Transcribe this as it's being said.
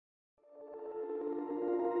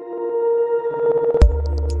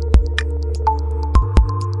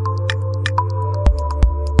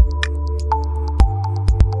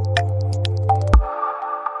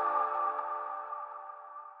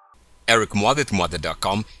Muathe,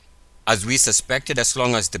 Muathe.com. As we suspected, as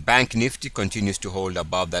long as the bank nifty continues to hold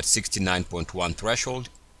above that 69.1 threshold,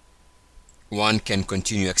 one can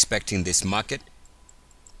continue expecting this market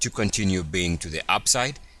to continue being to the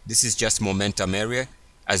upside. This is just momentum area,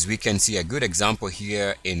 as we can see a good example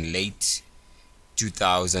here in late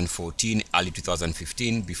 2014, early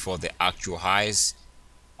 2015, before the actual highs.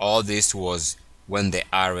 All this was when the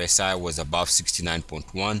RSI was above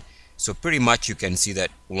 69.1. So pretty much you can see that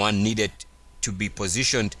one needed to be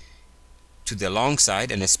positioned to the long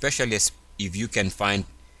side, and especially if you can find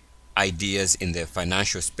ideas in the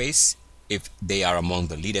financial space, if they are among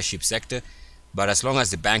the leadership sector. But as long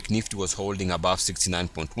as the bank nifty was holding above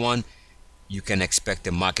 69.1, you can expect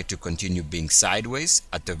the market to continue being sideways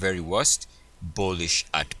at the very worst, bullish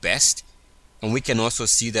at best. And we can also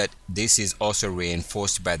see that this is also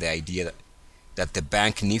reinforced by the idea that the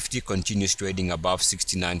bank nifty continues trading above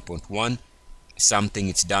 69.1, something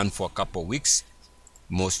it's done for a couple of weeks.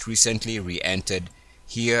 Most recently re-entered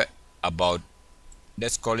here about,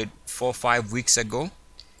 let's call it 4 or 5 weeks ago,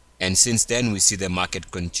 and since then we see the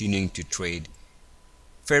market continuing to trade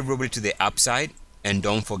favorably to the upside. And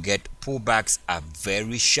don't forget, pullbacks are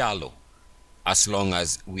very shallow as long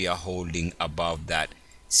as we are holding above that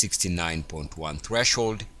 69.1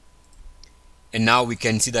 threshold. And now we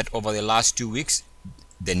can see that over the last 2 weeks,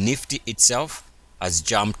 the Nifty itself has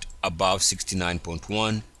jumped above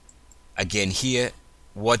 69.1. Again, here,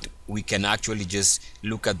 what we can actually just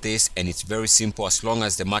look at this, and it's very simple. As long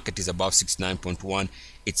as the market is above 69.1,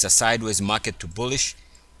 it's a sideways market to bullish,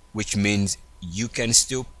 which means you can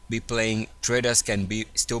still be playing, traders can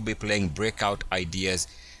still be playing breakout ideas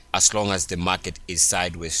as long as the market is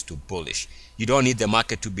sideways to bullish. You don't need the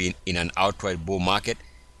market to be in an outright bull market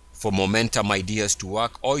for momentum ideas to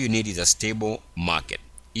work. All you need is a stable market.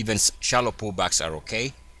 Even shallow pullbacks are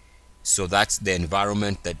okay. So that's the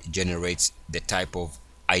environment that generates the type of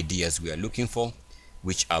ideas we are looking for,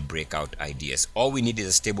 which are breakout ideas. All we need is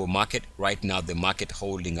a stable market. Right now, the market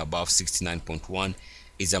holding above 69.1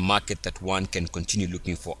 is a market that one can continue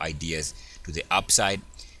looking for ideas to the upside.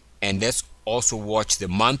 And let's also watch the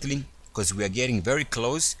monthly, because we are getting very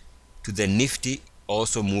close to the Nifty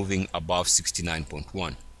also moving above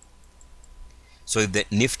 69.1. So if the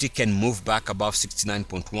Nifty can move back above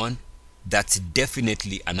 69.1, that's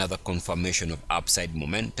definitely another confirmation of upside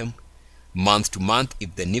momentum. Month to month,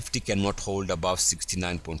 if the Nifty cannot hold above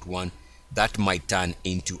 69.1, that might turn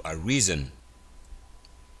into a reason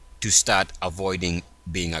to start avoiding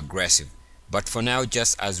being aggressive. But for now,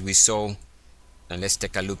 just as we saw, and let's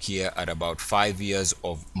take a look here at about 5 years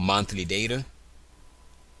of monthly data,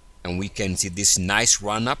 and we can see this nice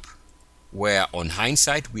run up where on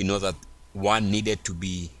hindsight we know that one needed to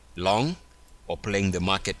be long or playing the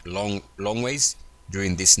market long ways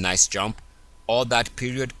during this nice jump. All that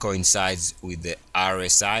period coincides with the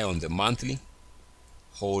RSI on the monthly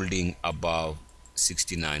holding above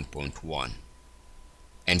 69.1.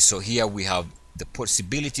 And so here we have the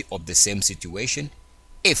possibility of the same situation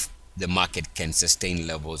if the market can sustain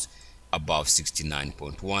levels above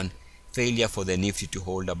 69.1. Failure for the Nifty to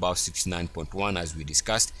hold above 69.1, as we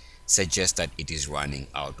discussed, suggests that it is running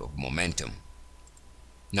out of momentum.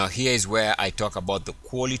 Now here is where I talk about the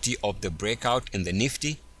quality of the breakout in the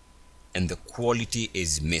Nifty, and the quality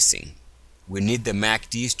is missing. We need the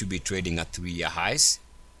MACDs to be trading at 3-year highs.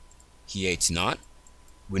 Here it's not.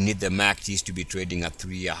 We need the MACDs to be trading at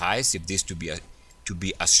 3-year highs if this to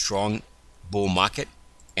be a strong bull market,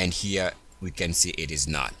 and here we can see it is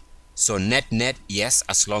not. So net, yes,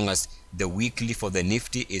 as long as the weekly for the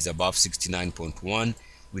Nifty is above 69.1,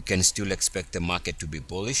 we can still expect the market to be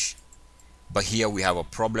bullish. But here we have a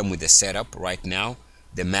problem with the setup right now.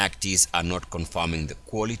 The MACDs are not confirming the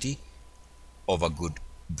quality of a good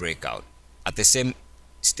breakout. At the same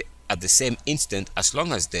instant, as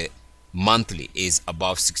long as the monthly is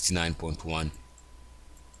above 69.1,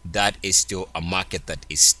 that is still a market that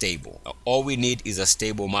is stable. All we need is a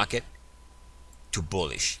stable market to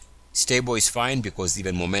bullish. Stable is fine because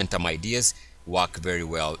even momentum ideas work very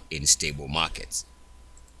well in stable markets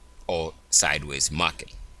or sideways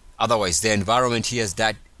market. Otherwise, the environment here is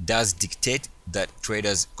that does dictate that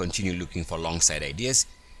traders continue looking for long side ideas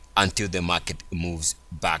until the market moves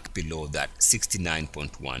back below that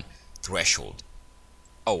 69.1 threshold.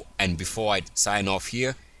 Oh, and before I sign off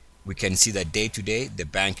here, we can see that day to day, the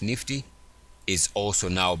bank Nifty is also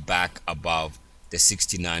now back above the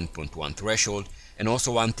 69.1 threshold. And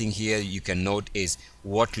also one thing here you can note is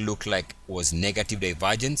what looked like was negative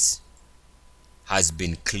divergence has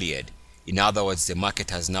been cleared. In other words, the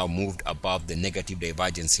market has now moved above the negative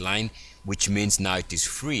divergence line, which means now it is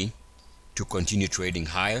free to continue trading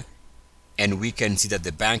higher. and we can see that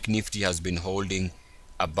the bank nifty has been holding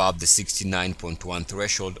above the 69.1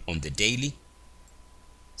 threshold on the daily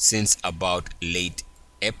since about late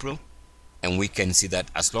April, and we can see that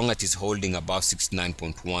as long as it's holding above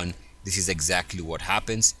 69.1, this is exactly what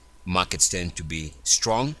happens. Markets tend to be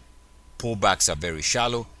strong, pullbacks are very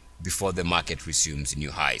shallow before the market resumes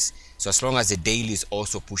new highs. So as long as the daily is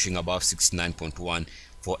also pushing above 69.1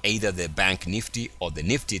 for either the bank nifty or the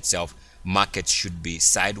nifty itself, markets should be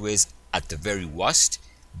sideways at the very worst,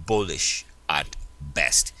 bullish at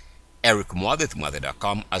best. Eric Muathe,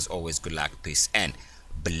 Muathe.com. As always, good luck, peace, and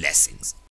blessings.